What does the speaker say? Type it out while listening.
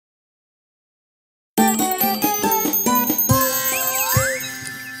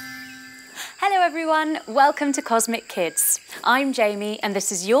everyone, welcome to Cosmic Kids. I'm Jamie and this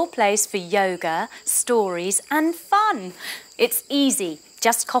is your place for yoga, stories and fun. It's easy,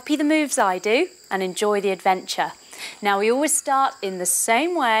 just copy the moves I do and enjoy the adventure. Now we always start in the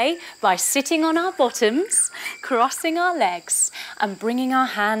same way by sitting on our bottoms, crossing our legs and bringing our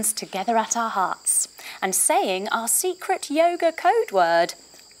hands together at our hearts and saying our secret yoga code word,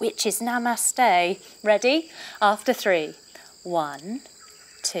 which is Namaste. Ready? After 3. 1,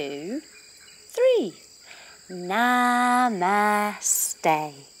 2, 3. Namaste.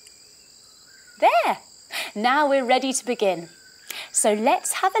 There. Now we're ready to begin. So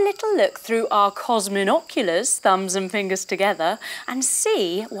let's have a little look through our cosminoculars, thumbs and fingers together, and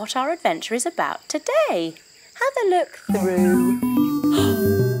see what our adventure is about today. Have a look through.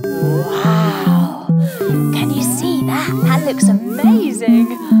 Wow! Can you see that? That looks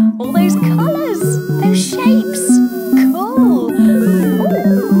amazing. All those colours, those shapes. Cool.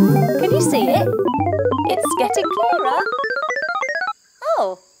 Ooh, can you see it? It's getting clearer.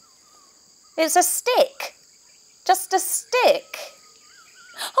 Oh, it's a stick. Just a stick.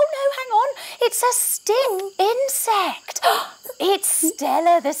 Oh no, hang on. It's a stick insect. It's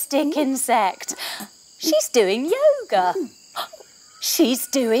Stella the Stick Insect. She's doing yoga. She's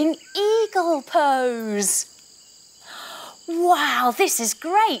doing eagle pose. Wow, this is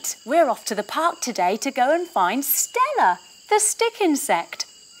great. We're off to the park today to go and find Stella the Stick Insect.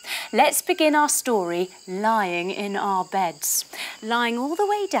 Let's begin our story lying in our beds. Lying all the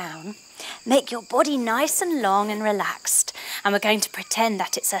way down. Make your body nice and long and relaxed. And we're going to pretend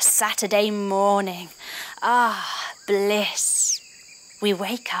that it's a Saturday morning. Ah, bliss. We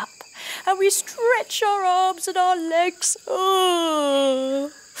wake up and we stretch our arms and our legs. Oh.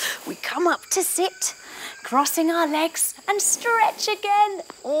 We come up to sit, crossing our legs and stretch again.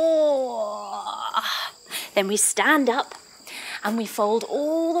 Oh. Then we stand up and we fold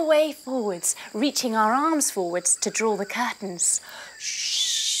all the way forwards, reaching our arms forwards to draw the curtains.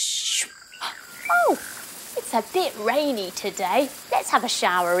 Oh, it's a bit rainy today. Let's have a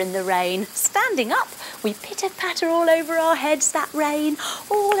shower in the rain. Standing up, we pitter-patter all over our heads, that rain,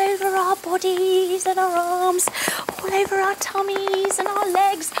 all over our bodies and our arms, all over our tummies and our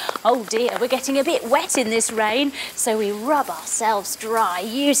legs. Oh dear, we're getting a bit wet in this rain, so we rub ourselves dry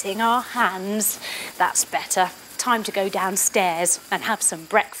using our hands. That's better. Time to go downstairs and have some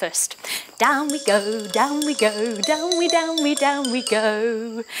breakfast. Down we go, down we go, down we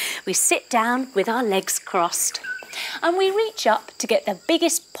go. We sit down with our legs crossed and we reach up to get the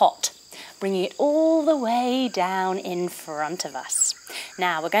biggest pot, bringing it all the way down in front of us.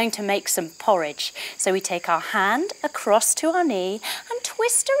 Now we're going to make some porridge. So we take our hand across to our knee and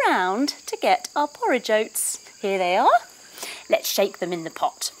twist around to get our porridge oats. Here they are. Let's shake them in the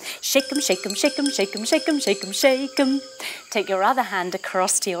pot. Shake them, shake them, shake them, shake them, shake them, shake them, shake them. Take your other hand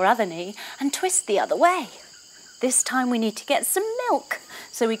across to your other knee and twist the other way. This time we need to get some milk.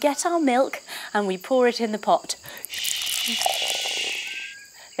 So we get our milk and we pour it in the pot.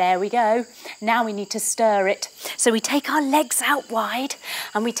 There we go. Now we need to stir it. So we take our legs out wide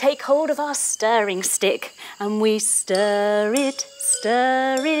and we take hold of our stirring stick and we stir it,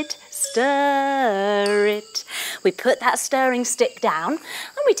 stir it, stir it. We put that stirring stick down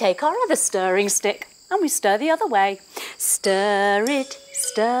and we take our other stirring stick and we stir the other way. Stir it,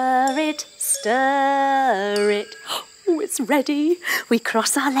 stir it, stir it. Oh, it's ready. We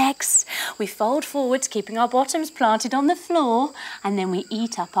cross our legs. We fold forwards, keeping our bottoms planted on the floor, and then we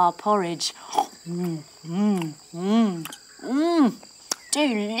eat up our porridge.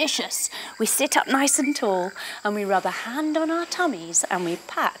 Delicious. We sit up nice and tall and we rub a hand on our tummies and we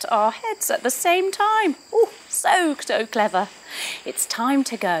pat our heads at the same time. Oh, so clever. It's time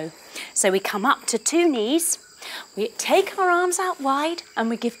to go. So we come up to 2 knees, we take our arms out wide and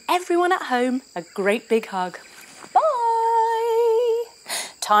we give everyone at home a great big hug. Bye.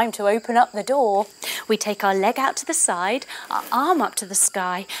 Time to open up the door. We take our leg out to the side, our arm up to the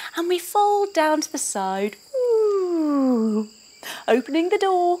sky and we fold down to the side. Ooh. Opening the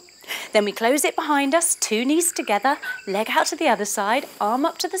door. Then we close it behind us, 2 knees together, leg out to the other side, arm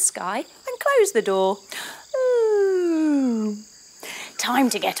up to the sky and close the door. Ooh. Time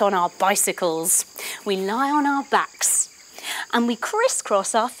to get on our bicycles. We lie on our backs and we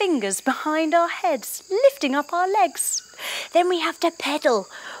crisscross our fingers behind our heads, lifting up our legs. Then we have to pedal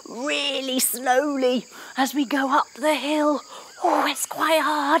really slowly as we go up the hill. Oh, it's quite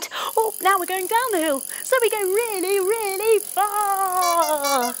hard. Oh, now we're going down the hill. So we go really, really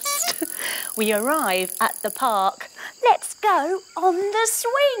fast. We arrive at the park. Let's go on the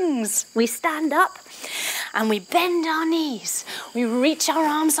swings. We stand up and we bend our knees. We reach our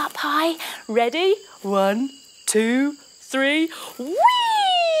arms up high. Ready? 1, 2, 3. Whee!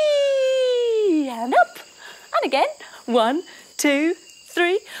 and up. And again. 1, 2,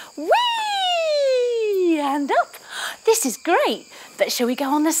 3. Whee! And up. This is great. But shall we go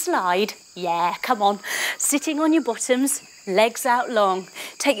on the slide? Yeah, come on. Sitting on your bottoms, legs out long.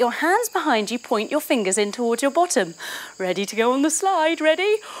 Take your hands behind you, point your fingers in towards your bottom. Ready to go on the slide?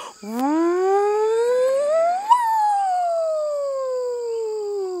 Ready? Woo!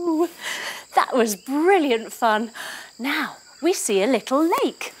 That was brilliant fun. Now we see a little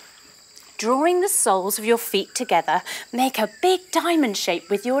lake. Drawing the soles of your feet together, make a big diamond shape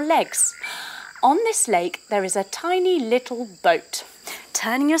with your legs. On this lake, there is a tiny little boat.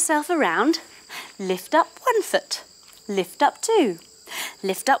 Turning yourself around, lift up 1 foot, lift up 2,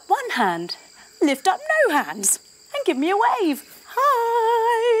 lift up 1 hand, lift up no hands, and give me a wave.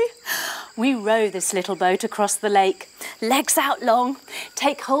 Hi! We row this little boat across the lake, legs out long,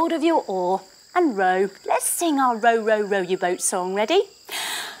 take hold of your oar and row. Let's sing our row, row, row your boat song. Ready?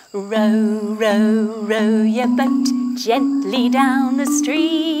 Row, row, row your boat gently down the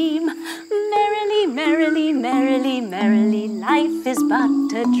stream. Merrily, merrily, merrily, merrily, life is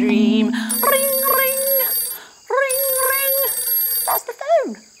but a dream. Ring, ring, ring, ring. That's the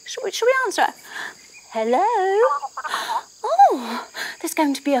phone. Shall we answer it? Hello? Oh, there's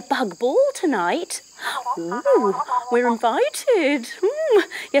going to be a bug ball tonight. Ooh, we're invited.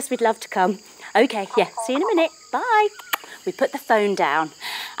 Yes, we'd love to come. OK, yeah, see you in a minute. Bye. We put the phone down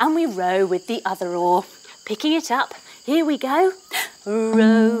and we row with the other oar. Picking it up, here we go.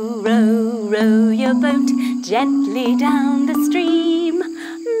 Row, row, row your boat gently down the stream.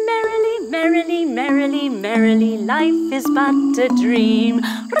 Merrily, merrily, merrily, merrily, life is but a dream.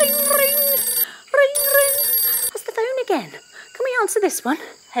 Ring, ring, ring, ring. That's the phone again. Can we answer this one?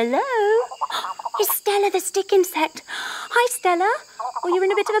 Hello? It's Stella the Stick Insect. Hi, Stella. Oh, you're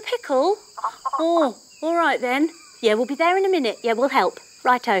in a bit of a pickle? Oh, all right then. Yeah, we'll be there in a minute. Yeah, we'll help.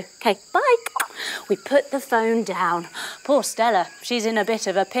 Righto. OK, bye. We put the phone down. Poor Stella, she's in a bit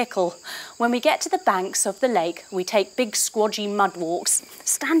of a pickle. When we get to the banks of the lake, we take big squodgy mud walks.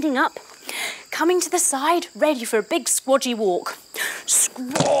 Standing up, coming to the side, ready for a big squodgy walk.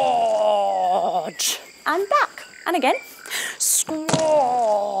 Squodge. And back. And again.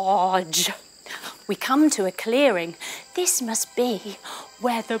 Squodge. We come to a clearing. This must be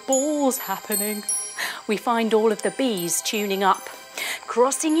where the ball's happening. We find all of the bees tuning up.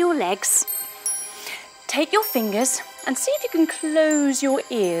 Crossing your legs, take your fingers and see if you can close your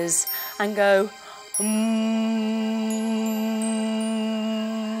ears and go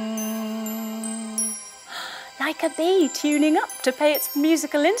like a bee tuning up to play its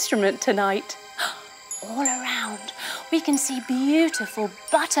musical instrument tonight. All around we can see beautiful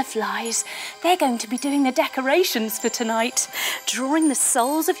butterflies. They're going to be doing the decorations for tonight. Drawing the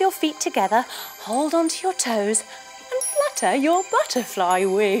soles of your feet together, hold onto your toes and flutter your butterfly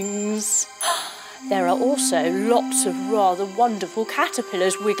wings. There are also lots of rather wonderful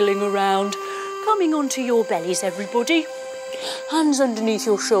caterpillars wiggling around. Coming onto your bellies, everybody. Hands underneath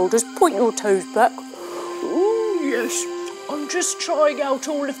your shoulders, point your toes back. Oh, yes. I'm just trying out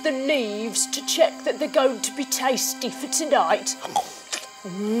all of the leaves to check that they're going to be tasty for tonight.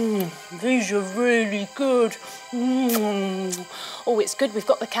 These are really good. Oh, it's good we've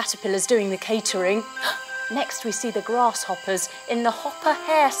got the caterpillars doing the catering. Next we see the grasshoppers in the hopper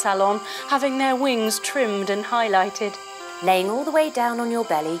hair salon having their wings trimmed and highlighted. Laying all the way down on your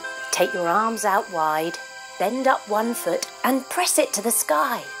belly, take your arms out wide, bend up 1 foot and press it to the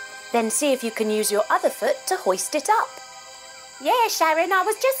sky. Then see if you can use your other foot to hoist it up. Yeah, Sharon, I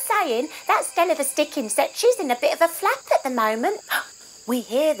was just saying, that Stella the Stick Insect, she's in a bit of a flap at the moment. We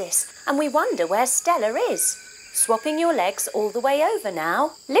hear this and we wonder where Stella is. Swapping your legs all the way over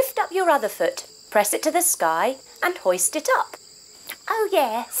now. Lift up your other foot, press it to the sky and hoist it up. Oh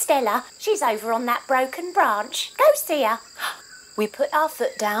yeah, Stella, she's over on that broken branch. Go see her. We put our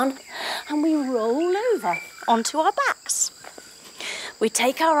foot down and we roll over onto our backs. We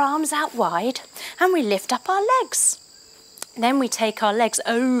take our arms out wide and we lift up our legs. Then we take our legs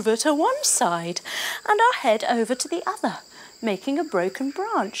over to one side and our head over to the other, making a broken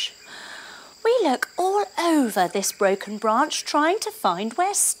branch. We look all over this broken branch trying to find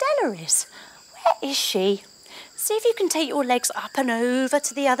where Stella is. Where is she? See if you can take your legs up and over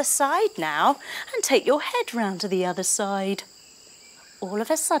to the other side now and take your head round to the other side. All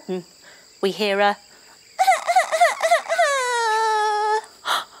of a sudden, we hear a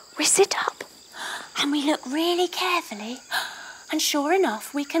We sit up and we look really carefully and sure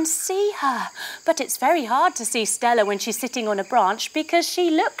enough we can see her. But it's very hard to see Stella when she's sitting on a branch because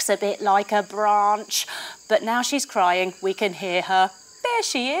she looks a bit like a branch. But now she's crying, we can hear her. There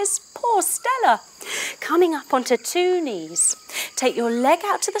she is, poor Stella. Coming up onto 2 knees. Take your leg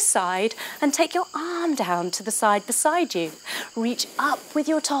out to the side and take your arm down to the side beside you. Reach up with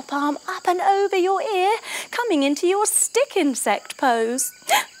your top arm up and over your ear, coming into your stick insect pose.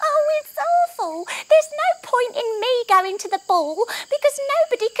 Oh, it's awful. There's no point in me going to the ball because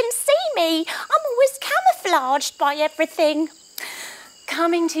nobody can see me. I'm always camouflaged by everything.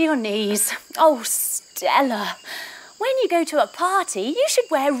 Coming to your knees. Oh, Stella. When you go to a party, you should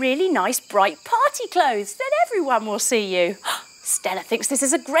wear really nice bright party clothes, then everyone will see you. Stella thinks this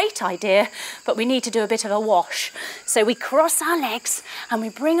is a great idea, but we need to do a bit of a wash. So we cross our legs and we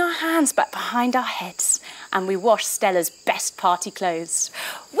bring our hands back behind our heads and we wash Stella's best party clothes.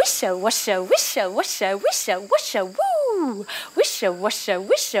 Wisha, washa, wisha, washa, wisha, washa, woo! Wisha, washa,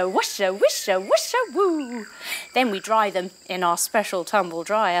 wisha, washa, wisha, washa, woo! Then we dry them in our special tumble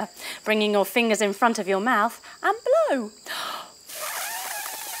dryer, bringing your fingers in front of your mouth and blow.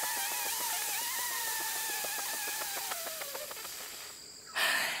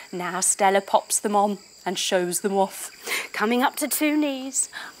 Now Stella pops them on and shows them off. Coming up to 2 knees,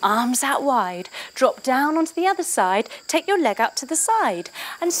 arms out wide, drop down onto the other side, take your leg out to the side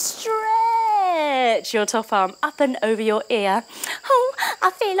and stretch your top arm up and over your ear. Oh,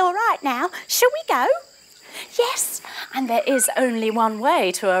 I feel all right now. Shall we go? Yes, and there is only one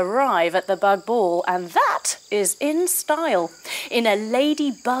way to arrive at the bug ball, and that is in style, in a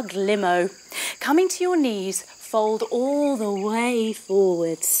ladybug limo. Coming to your knees, fold all the way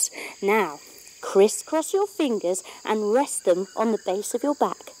forwards. Now, crisscross your fingers and rest them on the base of your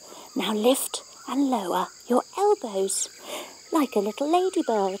back. Now lift and lower your elbows like a little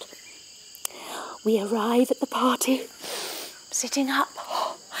ladybird. We arrive at the party, sitting up.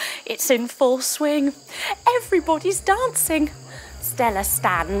 It's in full swing. Everybody's dancing. Stella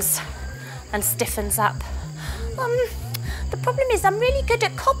stands and stiffens up. The problem is I'm really good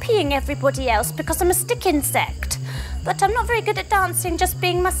at copying everybody else because I'm a stick insect. But I'm not very good at dancing, just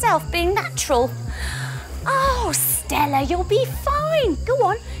being myself, being natural. Oh, Stella, you'll be fine. Go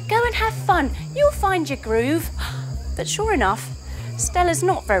on, go and have fun. You'll find your groove. But sure enough, Stella's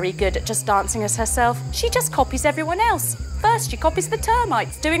not very good at just dancing as herself. She just copies everyone else. First, she copies the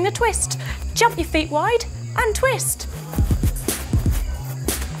termites doing the twist. Jump your feet wide and twist.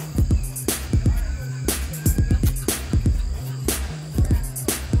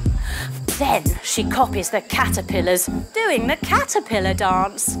 Then she copies the caterpillars doing the caterpillar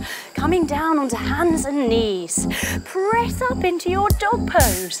dance. Coming down onto hands and knees. Press up into your dog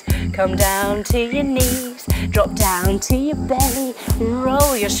pose. Come down to your knees. Drop down to your belly.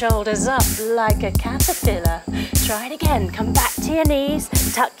 Roll your shoulders up like a caterpillar. Try it again. Come back to your knees.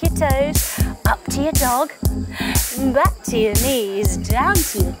 Tuck your toes. Up to your dog. Back to your knees. Down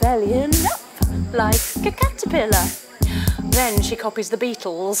to your belly and up like a caterpillar. Then she copies the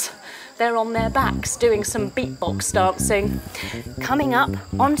Beatles. They're on their backs doing some beatbox dancing. Coming up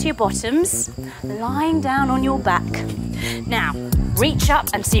onto your bottoms, lying down on your back. Now, reach up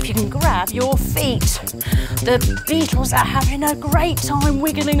and see if you can grab your feet. The Beatles are having a great time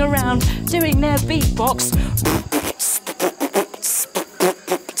wiggling around, doing their beatbox.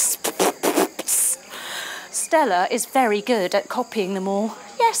 Stella is very good at copying them all.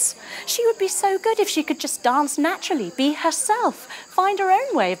 Yes, she would be so good if she could just dance naturally, be herself, find her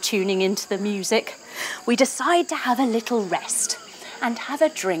own way of tuning into the music. We decide to have a little rest and have a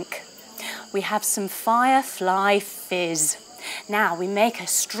drink. We have some Firefly Fizz. Now we make a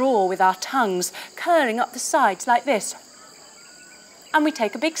straw with our tongues, curling up the sides like this. And we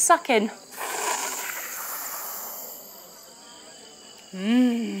take a big suck in.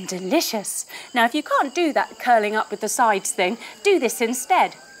 Delicious. Now, if you can't do that curling up with the sides thing, do this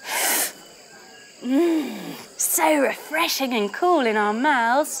instead. So refreshing and cool in our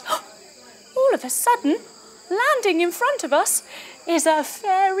mouths. All of a sudden, landing in front of us is a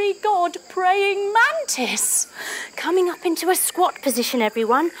fairy god praying mantis. Coming up into a squat position,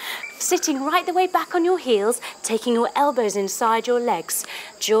 everyone. Sitting right the way back on your heels, taking your elbows inside your legs,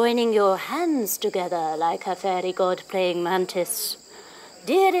 joining your hands together like a fairy god praying mantis.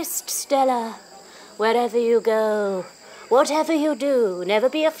 Dearest Stella, wherever you go, whatever you do, never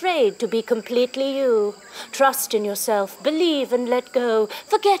be afraid to be completely you. Trust in yourself, believe and let go.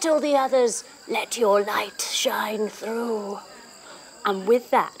 Forget all the others, let your light shine through. And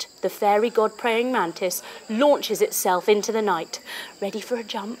with that, the fairy god praying mantis launches itself into the night. Ready for a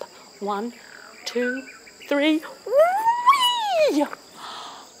jump? 1, 2, 3. Whee!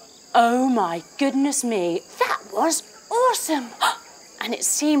 Oh my goodness me, that was awesome. and it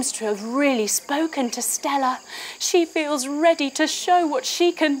seems to have really spoken to Stella. She feels ready to show what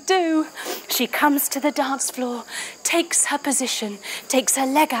she can do. She comes to the dance floor, takes her position, takes her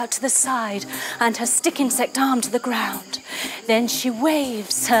leg out to the side and her stick insect arm to the ground. Then she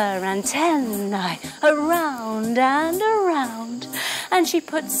waves her antennae around and around, and she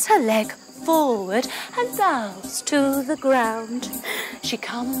puts her leg forward and bows to the ground. She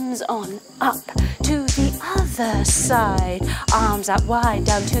comes on up to the other side, arms out wide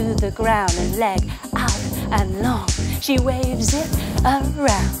down to the ground and leg out and long. She waves it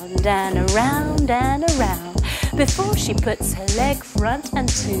around and around and around before she puts her leg front and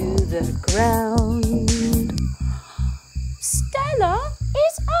to the ground. Stella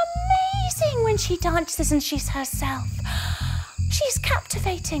is amazing when she dances and she's herself. She's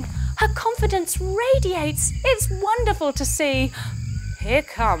captivating. Her confidence radiates. It's wonderful to see. Here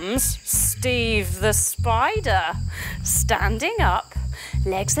comes Steve the spider. Standing up,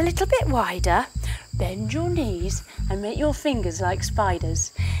 legs a little bit wider. Bend your knees and make your fingers like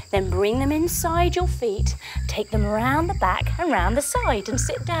spiders. Then bring them inside your feet. Take them around the back and round the side and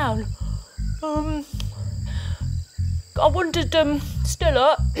sit down. I wondered,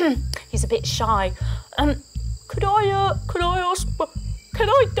 Stella, he's a bit shy. Could I ask, can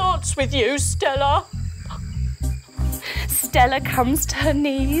I dance with you, Stella? Stella comes to her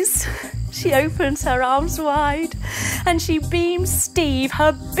knees. She opens her arms wide and she beams Steve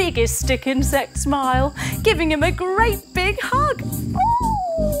her biggest stick insect smile, giving him a great big hug.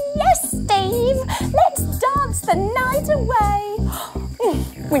 Oh, yes, Steve, let's dance the night away.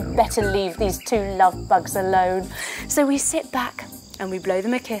 We'd better leave these two love bugs alone. So we sit back and we blow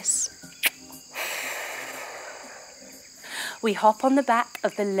them a kiss. We hop on the back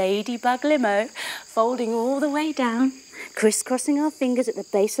of the ladybug limo, folding all the way down, crisscrossing our fingers at the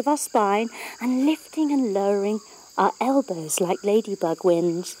base of our spine and lifting and lowering our elbows like ladybug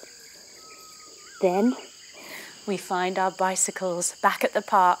wings. Then we find our bicycles back at the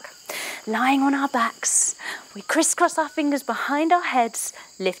park, lying on our backs. We crisscross our fingers behind our heads,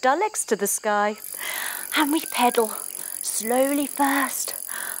 lift our legs to the sky, and we pedal slowly first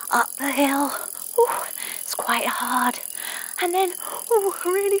up the hill. Ooh, it's quite hard. And then,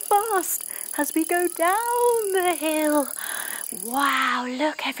 really fast as we go down the hill. Wow,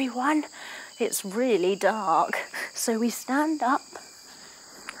 look everyone, it's really dark. So we stand up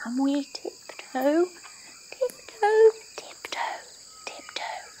and we tiptoe, tiptoe, tiptoe,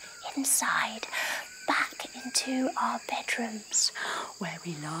 tiptoe inside, back into our bedrooms where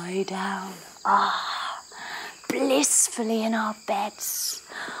we lie down. Blissfully in our beds.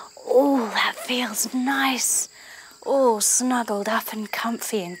 Oh, that feels nice. All snuggled up and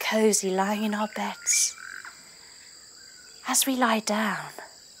comfy and cosy lying in our beds. As we lie down,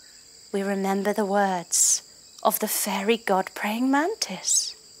 we remember the words of the fairy god-praying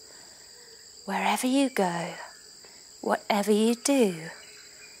mantis. Wherever you go, whatever you do,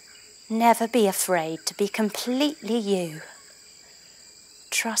 never be afraid to be completely you.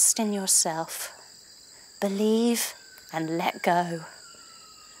 Trust in yourself, believe and let go.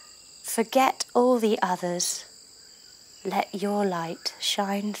 Forget all the others. Let your light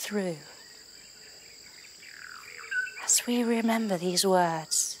shine through. As we remember these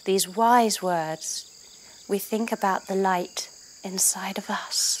words, these wise words, we think about the light inside of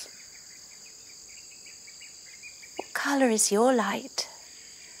us. What colour is your light?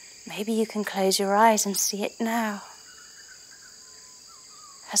 Maybe you can close your eyes and see it now.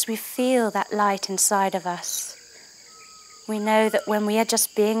 As we feel that light inside of us, we know that when we are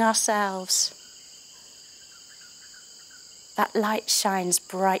just being ourselves, that light shines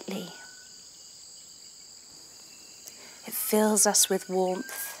brightly. It fills us with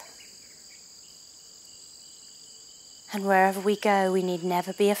warmth. And wherever we go, we need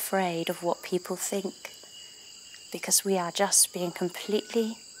never be afraid of what people think, because we are just being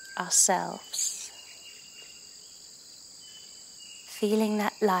completely ourselves. Feeling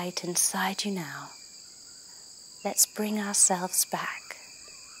that light inside you now, let's bring ourselves back,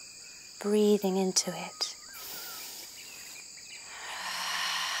 breathing into it.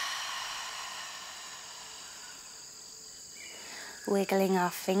 Wiggling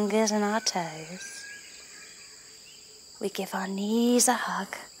our fingers and our toes. We give our knees a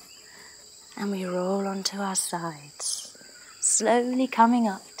hug and we roll onto our sides, slowly coming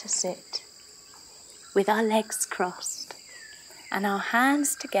up to sit with our legs crossed and our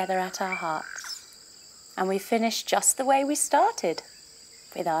hands together at our hearts. And we finish just the way we started,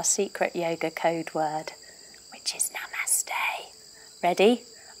 with our secret yoga code word, which is Namaste. Ready?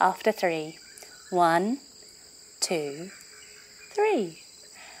 After 3. 1, 2, 3.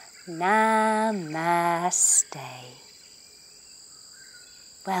 Namaste.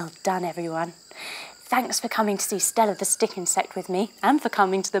 Well done, everyone. Thanks for coming to see Stella the Stick Insect with me and for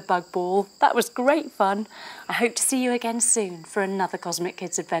coming to the bug ball. That was great fun. I hope to see you again soon for another Cosmic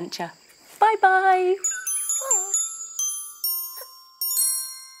Kids adventure. Bye-bye.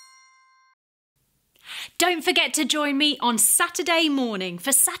 Don't forget to join me on Saturday morning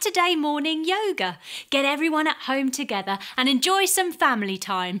for Saturday morning yoga. Get everyone at home together and enjoy some family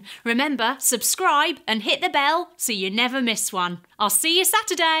time. Remember, subscribe and hit the bell so you never miss one. I'll see you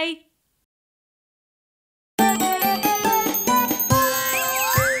Saturday.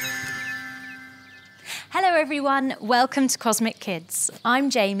 Hello everyone, welcome to Cosmic Kids.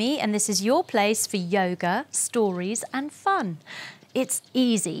 I'm Jamie and this is your place for yoga, stories and fun. It's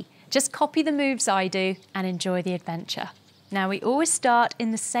easy. Just copy the moves I do and enjoy the adventure. Now we always start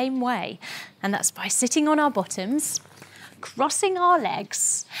in the same way, and that's by sitting on our bottoms, crossing our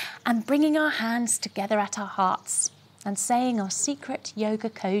legs and bringing our hands together at our hearts and saying our secret yoga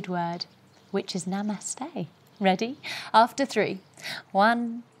code word, which is Namaste. Ready? After 3.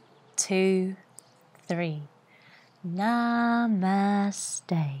 1, 2, 3. Namaste.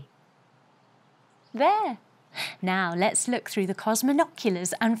 There. Now let's look through the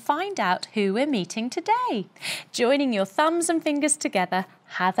cosmonoculars and find out who we're meeting today. Joining your thumbs and fingers together,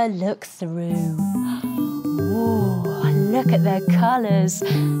 have a look through. Ooh, look at their colours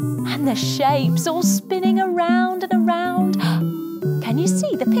and the shapes all spinning around and around. Can you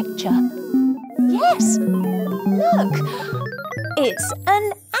see the picture? Yes, look, it's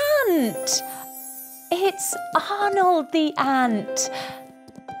an ant. It's Arnold the Ant.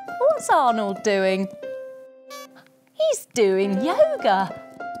 What's Arnold doing? He's doing yoga.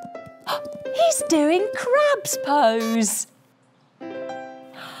 He's doing crab's pose.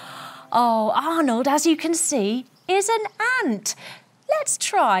 Oh, Arnold, as you can see, is an ant. Let's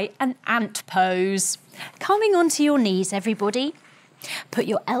try an ant pose. Coming onto your knees, everybody. Put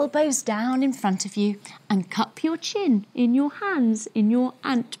your elbows down in front of you and cup your chin in your hands in your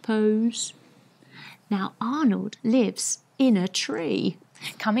ant pose. Now, Arnold lives in a tree.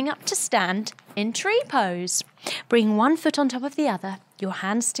 Coming up to stand in tree pose. Bring one foot on top of the other, your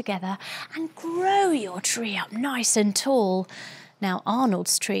hands together, and grow your tree up nice and tall. Now,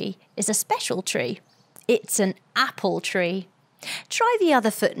 Arnold's tree is a special tree. It's an apple tree. Try the other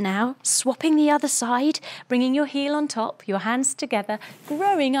foot now, swapping the other side, bringing your heel on top, your hands together,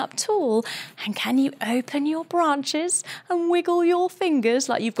 growing up tall. And can you open your branches and wiggle your fingers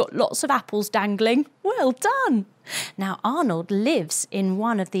like you've got lots of apples dangling? Well done! Now Arnold lives in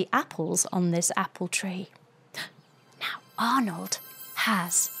one of the apples on this apple tree. Now Arnold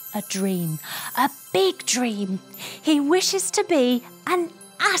has a dream, a big dream. He wishes to be an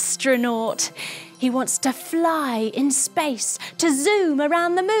astronaut. He wants to fly in space, to zoom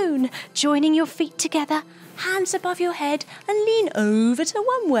around the moon, joining your feet together, hands above your head, and lean over to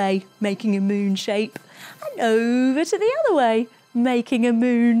one way, making a moon shape, and over to the other way, making a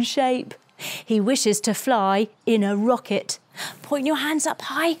moon shape. He wishes to fly in a rocket. Point your hands up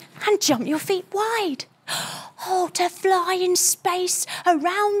high and jump your feet wide. Oh, to fly in space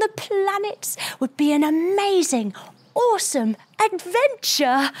around the planets would be an amazing, awesome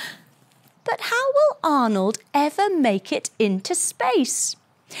adventure. But how will Arnold ever make it into space?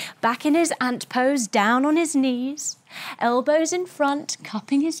 Back in his ant pose, down on his knees, elbows in front,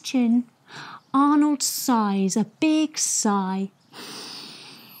 cupping his chin, Arnold sighs a big sigh.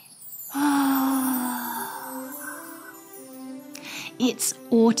 It's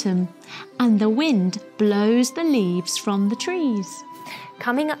autumn and the wind blows the leaves from the trees.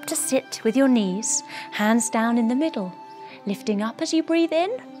 Coming up to sit with your knees, hands down in the middle, lifting up as you breathe in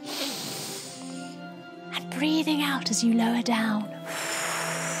and breathing out as you lower down.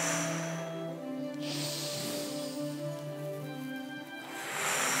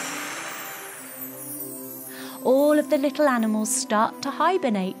 All of the little animals start to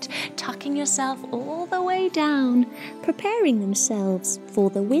hibernate, tucking yourself all the way down, preparing themselves for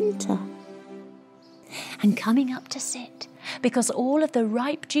the winter. And coming up to sit, because all of the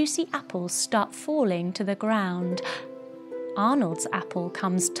ripe, juicy apples start falling to the ground. Arnold's apple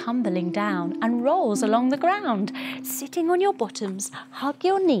comes tumbling down and rolls along the ground. Sitting on your bottoms, hug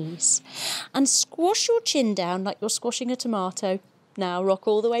your knees and squash your chin down like you're squashing a tomato. Now rock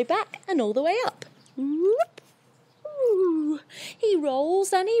all the way back and all the way up. Whoop. Ooh. He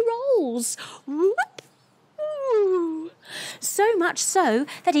rolls and he rolls. Whoop. Ooh. So much so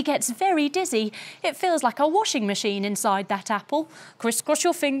that he gets very dizzy. It feels like a washing machine inside that apple. Crisscross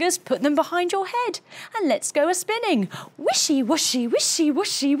your fingers, put them behind your head, and let's go a-spinning. Wishy, washy, wishy,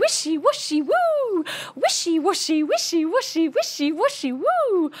 washy, wishy, washy, woo! Wishy, washy, wishy, washy, wishy, washy,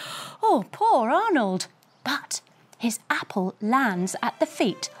 woo! Oh, poor Arnold. But his apple lands at the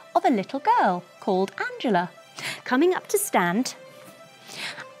feet of a little girl called Angela. Coming up to stand,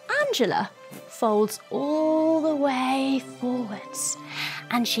 Angela folds all the way forwards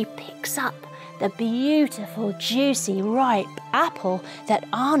and she picks up the beautiful, juicy, ripe apple that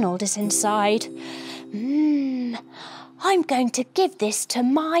Arnold is inside. I'm going to give this to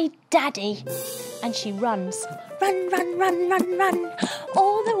my daddy. And she runs, run,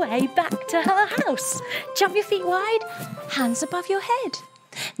 all the way back to her house. Jump your feet wide, hands above your head.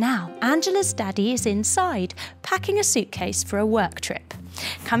 Now, Angela's daddy is inside, packing a suitcase for a work trip.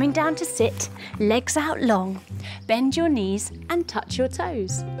 Coming down to sit, legs out long. Bend your knees and touch your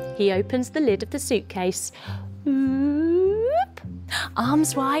toes. He opens the lid of the suitcase. Oop.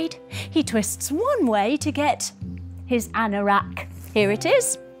 Arms wide, he twists one way to get his anorak. Here it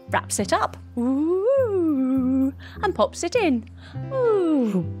is. Wraps it up. Ooh, and pops it in.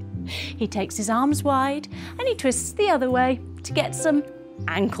 Ooh. He takes his arms wide and he twists the other way to get some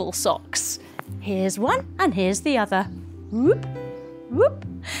ankle socks. Here's one and here's the other. Whoop, whoop.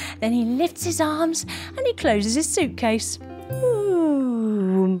 Then he lifts his arms and he closes his suitcase.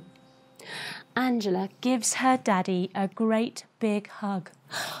 Ooh. Angela gives her daddy a great big hug.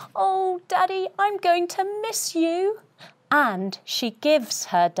 Oh, Daddy, I'm going to miss you. And she gives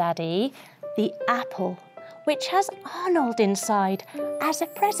her daddy the apple, which has Arnold inside, as a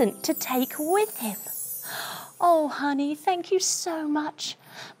present to take with him. Oh, honey, thank you so much.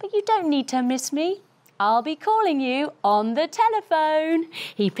 But you don't need to miss me. I'll be calling you on the telephone.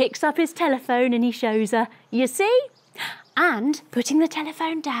 He picks up his telephone and he shows her. You see? And putting the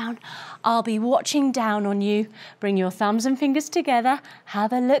telephone down, I'll be watching down on you. Bring your thumbs and fingers together.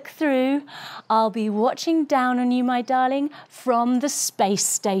 Have a look through. I'll be watching down on you, my darling, from the space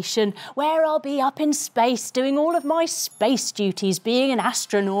station, where I'll be up in space doing all of my space duties, being an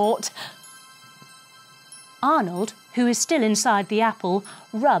astronaut. Arnold, who is still inside the apple,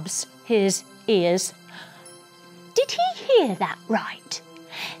 rubs his ears. Did he hear that right?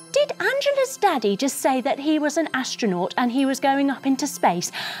 Did Angela's daddy just say that he was an astronaut and he was going up into space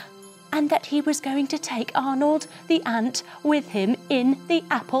and that he was going to take Arnold the ant with him in the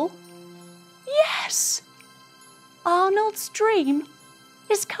apple? Yes! Arnold's dream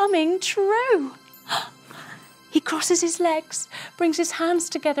is coming true. He crosses his legs, brings his hands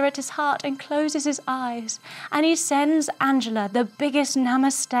together at his heart and closes his eyes, and he sends Angela the biggest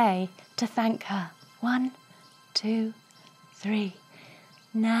namaste to thank her. 1, 2, 3.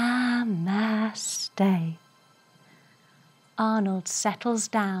 Namaste. Arnold settles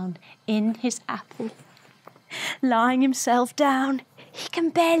down in his apple. Lying himself down, he can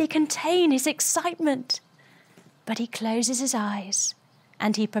barely contain his excitement. But he closes his eyes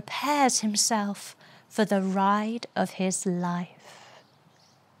and he prepares himself for the ride of his life.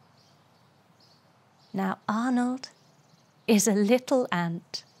 Now Arnold is a little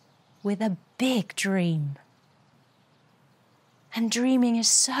ant with a big dream. And dreaming is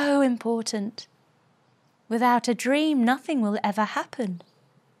so important. Without a dream, nothing will ever happen.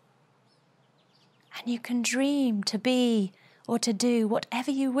 And you can dream to be or to do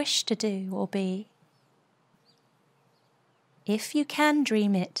whatever you wish to do or be. If you can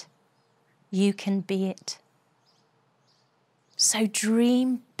dream it, you can be it. So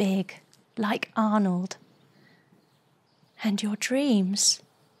dream big like Arnold, and your dreams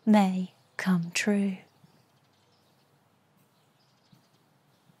may come true.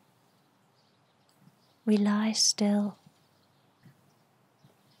 We lie still,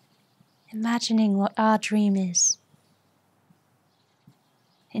 imagining what our dream is,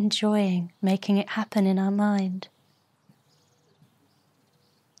 enjoying making it happen in our mind.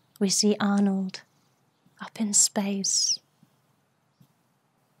 We see Arnold up in space,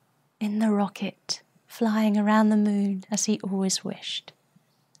 in the rocket, flying around the moon as he always wished.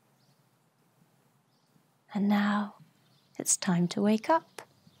 And now it's time to wake up.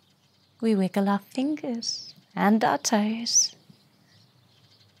 We wiggle our fingers and our toes.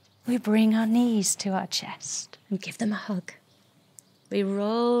 We bring our knees to our chest and give them a hug. We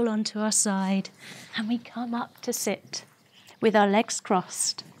roll onto our side and we come up to sit with our legs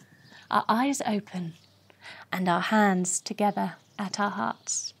crossed, our eyes open and our hands together at our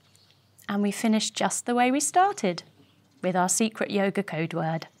hearts. And we finish just the way we started, with our secret yoga code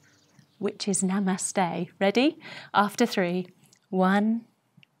word, which is namaste. Ready? After 3. 1,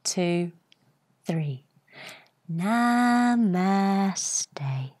 2, 3. Namaste.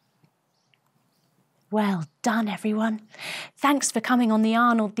 Well done, everyone. Thanks for coming on the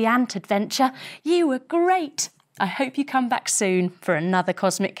Arnold the Ant adventure. You were great. I hope you come back soon for another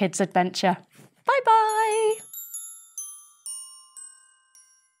Cosmic Kids adventure. Bye-bye.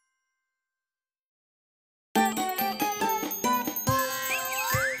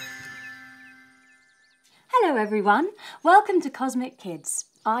 everyone. Welcome to Cosmic Kids.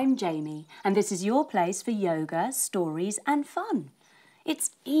 I'm Jamie and this is your place for yoga, stories and fun. It's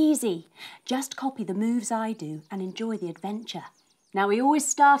easy. Just copy the moves I do and enjoy the adventure. Now we always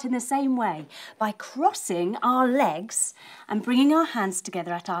start in the same way, by crossing our legs and bringing our hands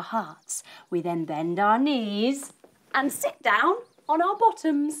together at our hearts. We then bend our knees and sit down on our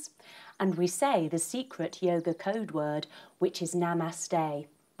bottoms. And we say the secret yoga code word, which is Namaste.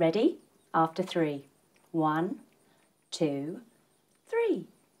 Ready? After 3. 1, 2, 3.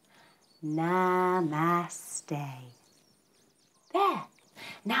 Namaste. There.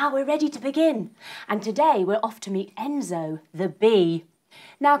 Now we're ready to begin. And today we're off to meet Enzo the Bee.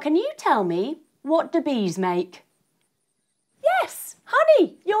 Now can you tell me, what do bees make? Yes,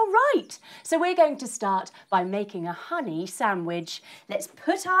 honey, you're right. So we're going to start by making a honey sandwich. Let's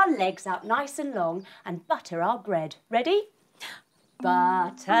put our legs out nice and long and butter our bread. Ready?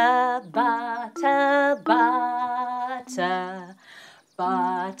 Butter, butter, butter.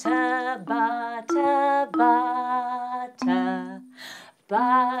 Butter, butter, butter.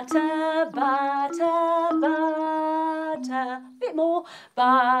 Butter, butter, butter. Bit more.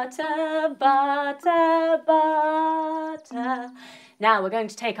 Butter, butter, butter. Now we're going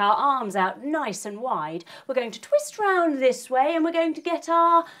to take our arms out nice and wide. We're going to twist round this way and we're going to get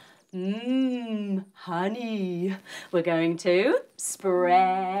our honey. We're going to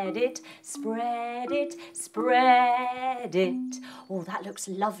spread it, spread it, spread it. Oh, that looks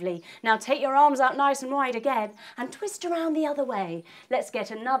lovely. Now take your arms out nice and wide again and twist around the other way. Let's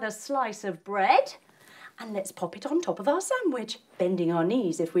get another slice of bread and let's pop it on top of our sandwich, bending our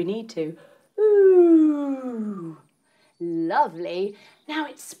knees if we need to. Ooh, lovely. Now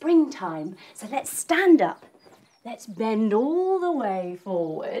it's springtime, so let's stand up. Let's bend all the way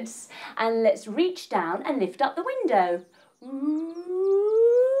forwards and let's reach down and lift up the window.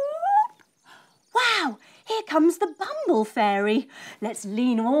 Wow, here comes the Bumble Fairy. Let's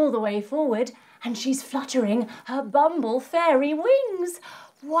lean all the way forward and she's fluttering her Bumble Fairy wings.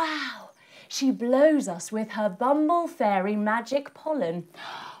 Wow, she blows us with her Bumble Fairy magic pollen.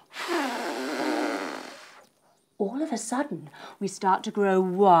 All of a sudden, we start to grow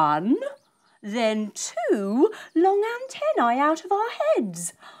 1, then 2 long antennae out of our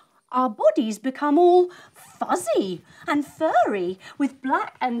heads. Our bodies become all fuzzy and furry with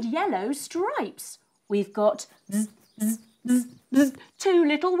black and yellow stripes. We've got 2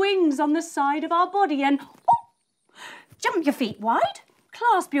 little wings on the side of our body and jump your feet wide,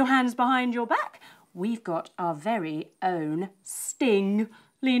 clasp your hands behind your back. We've got our very own sting,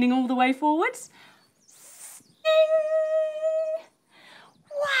 leaning all the way forwards. Sting!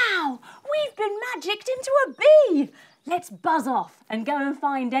 Wow, we've been magicked into a bee. Let's buzz off and go and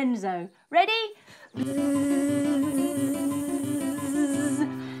find Enzo. Ready?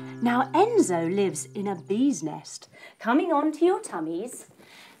 Now Enzo lives in a bee's nest. Coming onto your tummies,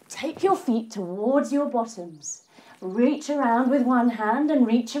 take your feet towards your bottoms. Reach around with one hand and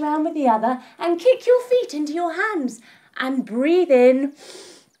reach around with the other and kick your feet into your hands and breathe in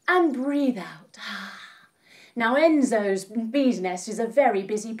and breathe out. Now Enzo's bee's nest is a very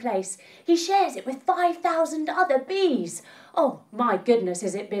busy place. He shares it with 5,000 other bees. Oh my goodness,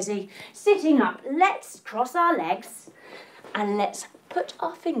 is it busy. Sitting up, let's cross our legs and let's put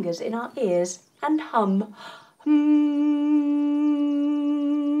our fingers in our ears and hum.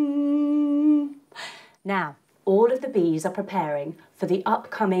 Now, all of the bees are preparing for the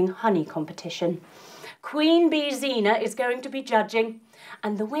upcoming honey competition. Queen Bee Zena is going to be judging.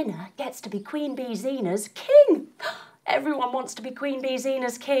 And the winner gets to be Queen Bee Zena's king. Everyone wants to be Queen Bee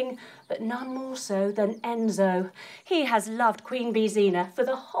Zena's king, but none more so than Enzo. He has loved Queen Bee Zena for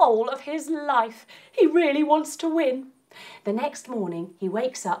the whole of his life. He really wants to win. The next morning, he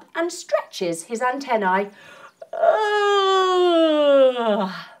wakes up and stretches his antennae.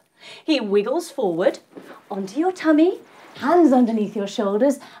 He wiggles forward onto your tummy, hands underneath your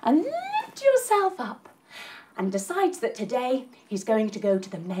shoulders, and lift yourself up. And decides that today he's going to go to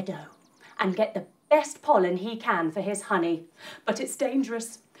the meadow and get the best pollen he can for his honey. But it's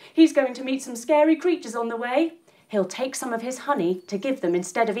dangerous. He's going to meet some scary creatures on the way. He'll take some of his honey to give them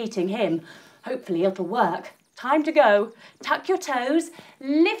instead of eating him. Hopefully it'll work. Time to go. Tuck your toes,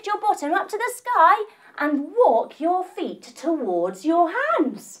 lift your bottom up to the sky and walk your feet towards your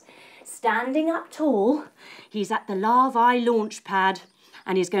hands. Standing up tall, he's at the larvae launch pad.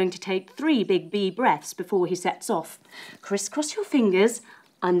 And he's going to take 3 big bee breaths before he sets off. Crisscross your fingers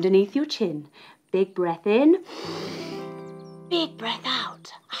underneath your chin. Big breath in. Big breath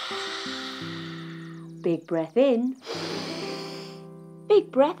out. Big breath in.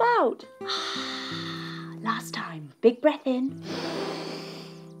 Big breath out. Last time. Big breath in.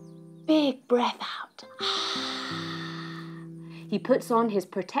 Big breath out. He puts on his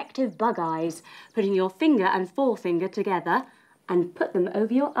protective bug eyes, putting your finger and forefinger together and put them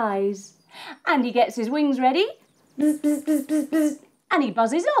over your eyes. And he gets his wings ready. Bzz, bzz, bzz, bzz, bzz. And he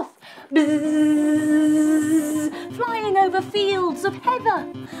buzzes off. Bzz, flying over fields of heather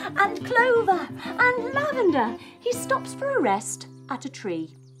and clover and lavender. He stops for a rest at a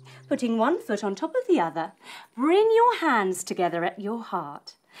tree, putting one foot on top of the other. Bring your hands together at your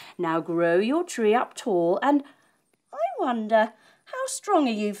heart. Now grow your tree up tall, and I wonder, how strong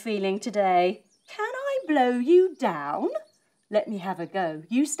are you feeling today? Can I blow you down? Let me have a go.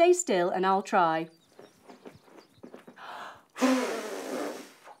 You stay still and I'll try.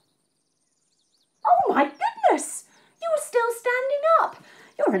 Oh my goodness! You're still standing up.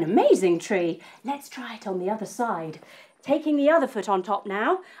 You're an amazing tree. Let's try it on the other side. Taking the other foot on top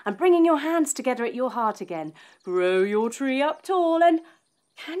now and bringing your hands together at your heart again. Grow your tree up tall, and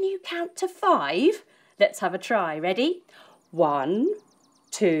can you count to 5? Let's have a try. Ready? 1,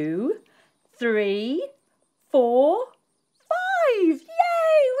 2, 3, 4, 5. Yay!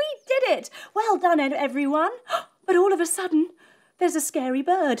 We did it. Well done, everyone. But all of a sudden, there's a scary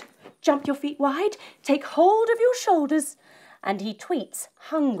bird. Jump your feet wide, take hold of your shoulders, and he tweets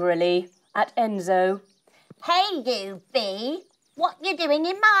hungrily at Enzo. Hey, you bee, what you doing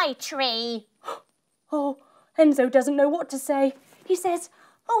in my tree? Oh, Enzo doesn't know what to say. He says,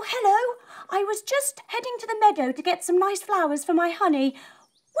 oh, hello, I was just heading to the meadow to get some nice flowers for my honey.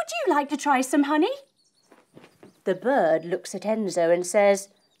 Would you like to try some honey? The bird looks at Enzo and says,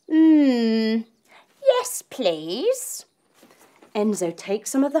 yes, please. Enzo takes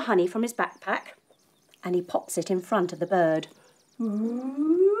some of the honey from his backpack and he pops it in front of the bird.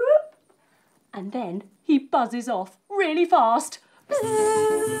 And then he buzzes off really fast.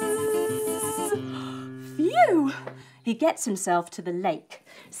 Phew! He gets himself to the lake.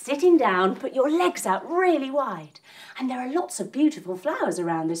 Sitting down, put your legs out really wide. And there are lots of beautiful flowers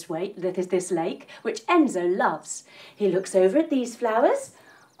around this lake, which Enzo loves. He looks over at these flowers.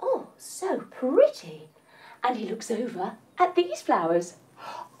 Oh, so pretty. And he looks over at these flowers.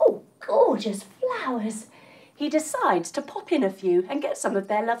 Oh, gorgeous flowers. He decides to pop in a few and get some of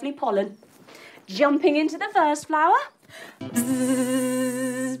their lovely pollen. Jumping into the first flower.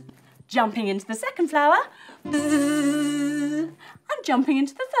 Bzzz. Jumping into the second flower. Bzzz. And jumping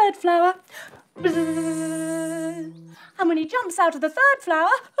into the third flower. Bzzz. And when he jumps out of the third flower,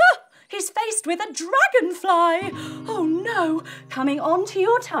 he's faced with a dragonfly. Oh no! Coming onto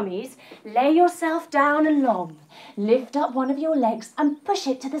your tummies, lay yourself down and long. Lift up one of your legs and push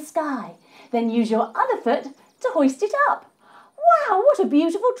it to the sky. Then use your other foot to hoist it up. Wow, what a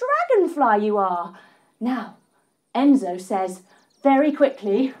beautiful dragonfly you are. Now, Enzo says very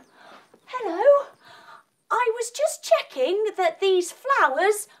quickly, hello, I was just checking that these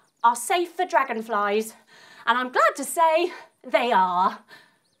flowers are safe for dragonflies. And I'm glad to say they are.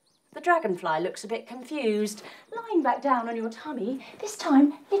 The dragonfly looks a bit confused. Lying back down on your tummy, this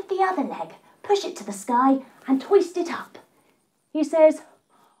time lift the other leg, push it to the sky and hoist it up. He says,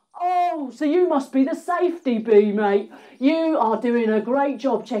 oh, so you must be the safety bee, mate. You are doing a great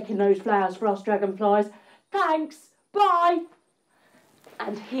job checking those flowers for us dragonflies. Thanks, bye.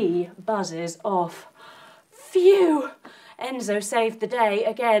 And he buzzes off. Phew! Enzo saved the day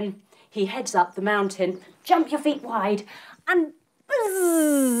again. He heads up the mountain. Jump your feet wide and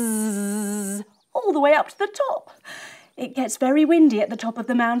bzzz, all the way up to the top. It gets very windy at the top of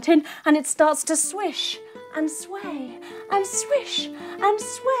the mountain and it starts to swish and sway and swish and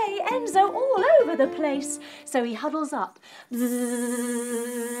sway Enzo all over the place. So he huddles up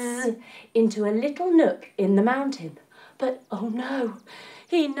bzzz, into a little nook in the mountain. But oh no,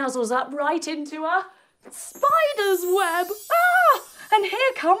 he nuzzles up right into a spider's web. Ah! And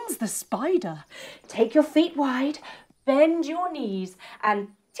here comes the spider. Take your feet wide, bend your knees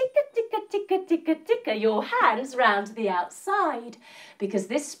and ticka, ticka, ticka, ticka, ticka your hands round to the outside, because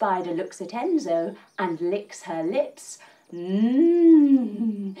this spider looks at Enzo and licks her lips.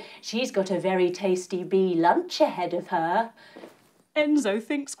 She's got a very tasty bee lunch ahead of her. Enzo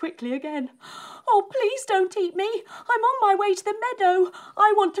thinks quickly again. Oh, please don't eat me. I'm on my way to the meadow.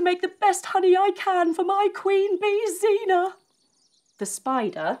 I want to make the best honey I can for my queen bee, Zena. The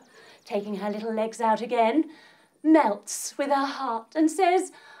spider, taking her little legs out again, melts with her heart and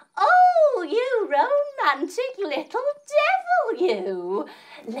says, oh, you romantic little devil, you.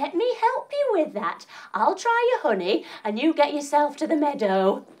 Let me help you with that. I'll try your honey and you get yourself to the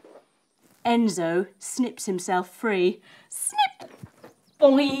meadow. Enzo snips himself free. Snip!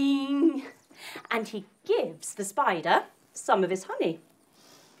 Boing! And he gives the spider some of his honey.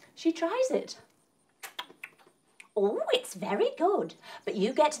 She tries it. Oh, it's very good. But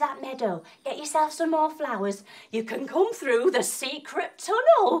you get to that meadow, get yourself some more flowers. You can come through the secret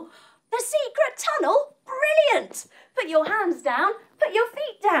tunnel. The secret tunnel? Brilliant! Put your hands down, put your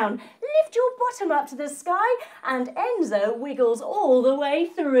feet down, lift your bottom up to the sky, and Enzo wiggles all the way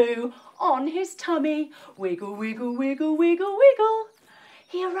through on his tummy. Wiggle, wiggle, wiggle, wiggle, wiggle.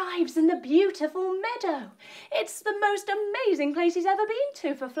 He arrives in the beautiful meadow. It's the most amazing place he's ever been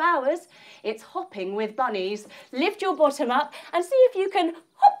to for flowers. It's hopping with bunnies. Lift your bottom up and see if you can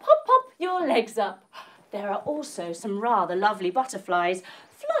hop, hop, hop your legs up. There are also some rather lovely butterflies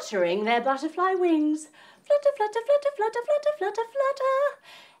fluttering their butterfly wings. Flutter, flutter, flutter, flutter, flutter, flutter, flutter.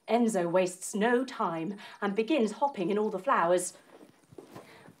 Enzo wastes no time and begins hopping in all the flowers.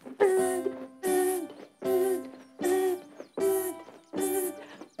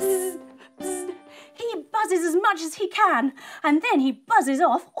 He buzzes as much as he can, and then he buzzes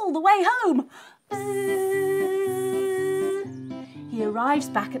off all the way home. He arrives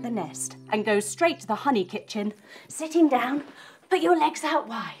back at the nest and goes straight to the honey kitchen. Sitting down, put your legs out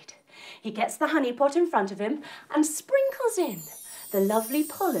wide. He gets the honey pot in front of him and sprinkles in the lovely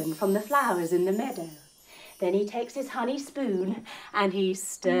pollen from the flowers in the meadow. Then he takes his honey spoon and he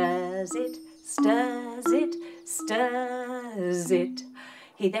stirs it, stirs it, stirs it.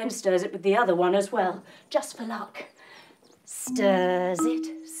 He then stirs it with the other one as well, just for luck. Stirs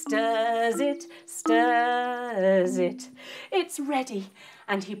it, stirs it, stirs it. It's ready,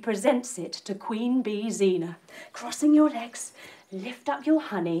 and he presents it to Queen Bee Zena. Crossing your legs, lift up your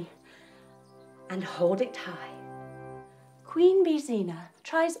honey and hold it high. Queen Bee Zena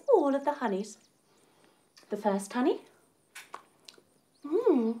tries all of the honeys. The first honey.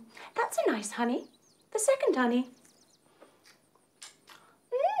 That's a nice honey. The second honey.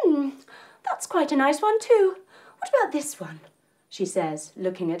 That's quite a nice one too. What about this one? She says,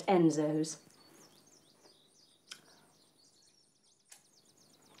 looking at Enzo's.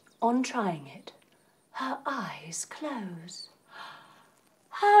 On trying it, her eyes close.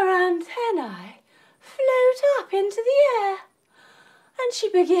 Her antennae float up into the air, and she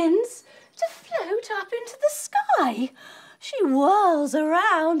begins to float up into the sky. She whirls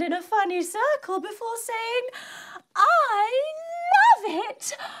around in a funny circle before saying, "I love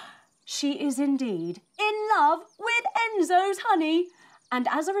it." She is indeed in love with Enzo's honey, and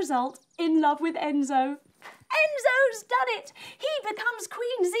as a result, in love with Enzo. Enzo's done it! He becomes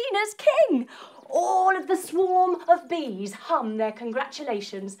Queen Zena's king! All of the swarm of bees hum their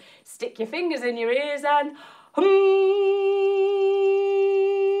congratulations. Stick your fingers in your ears and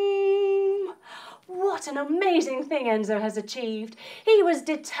What an amazing thing Enzo has achieved. He was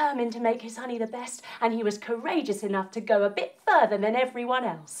determined to make his honey the best, and he was courageous enough to go a bit further than everyone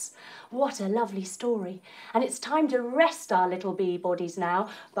else. What a lovely story. And it's time to rest our little bee bodies now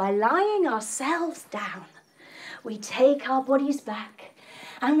by lying ourselves down. We take our bodies back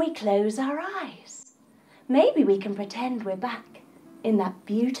and we close our eyes. Maybe we can pretend we're back in that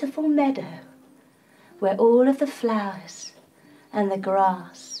beautiful meadow where all of the flowers and the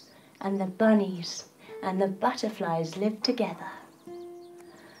grass and the bunnies and the butterflies live together.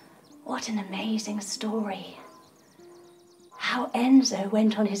 What an amazing story. How Enzo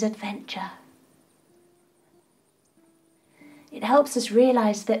went on his adventure. It helps us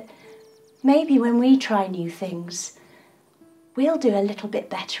realise that maybe when we try new things, we'll do a little bit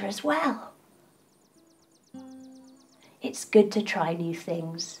better as well. It's good to try new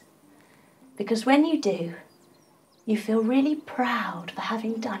things, because when you do, you feel really proud for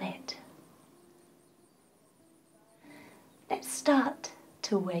having done it. Let's start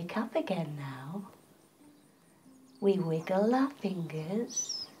to wake up again now. We wiggle our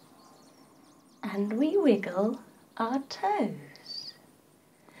fingers and we wiggle our toes.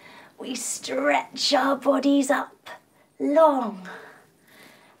 We stretch our bodies up long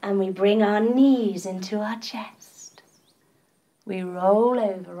and we bring our knees into our chest. We roll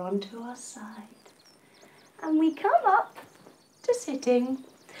over onto our side and we come up to sitting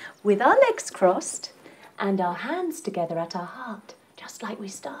with our legs crossed and our hands together at our heart, just like we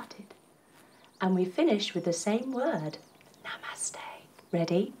started. And we finish with the same word, namaste.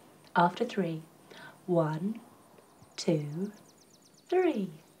 Ready? After 3. 1, 2,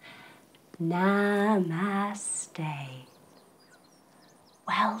 3. Namaste.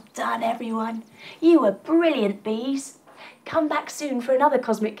 Well done, everyone. You were brilliant, bees. Come back soon for another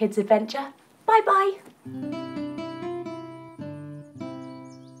Cosmic Kids adventure. Bye-bye.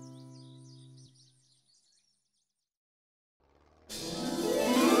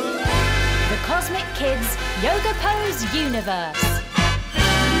 Cosmic Kids Yoga Pose Universe.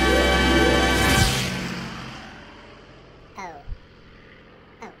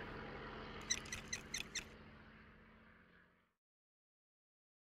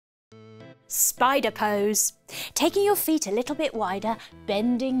 Spider pose. Taking your feet a little bit wider,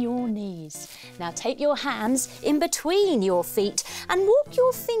 bending your knees. Now take your hands in between your feet and walk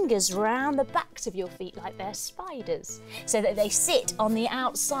your fingers round the backs of your feet like they're spiders, so that they sit on the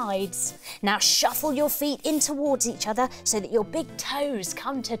outsides. Now shuffle your feet in towards each other so that your big toes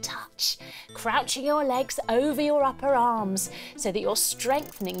come to touch. Crouching your legs over your upper arms so that you're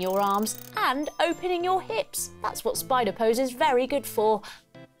strengthening your arms and opening your hips. That's what spider pose is very good for.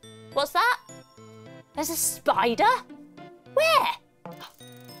 What's that? There's a spider? Where?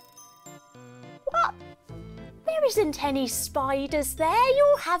 What? There isn't any spiders there.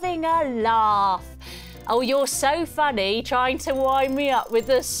 You're having a laugh. Oh, you're so funny trying to wind me up with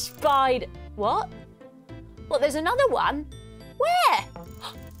the spider. What? What, there's another one? Where?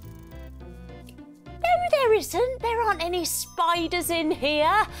 No, there isn't. There aren't any spiders in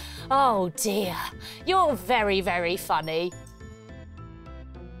here. Oh dear. You're very, very funny.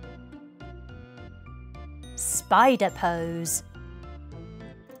 Spider pose.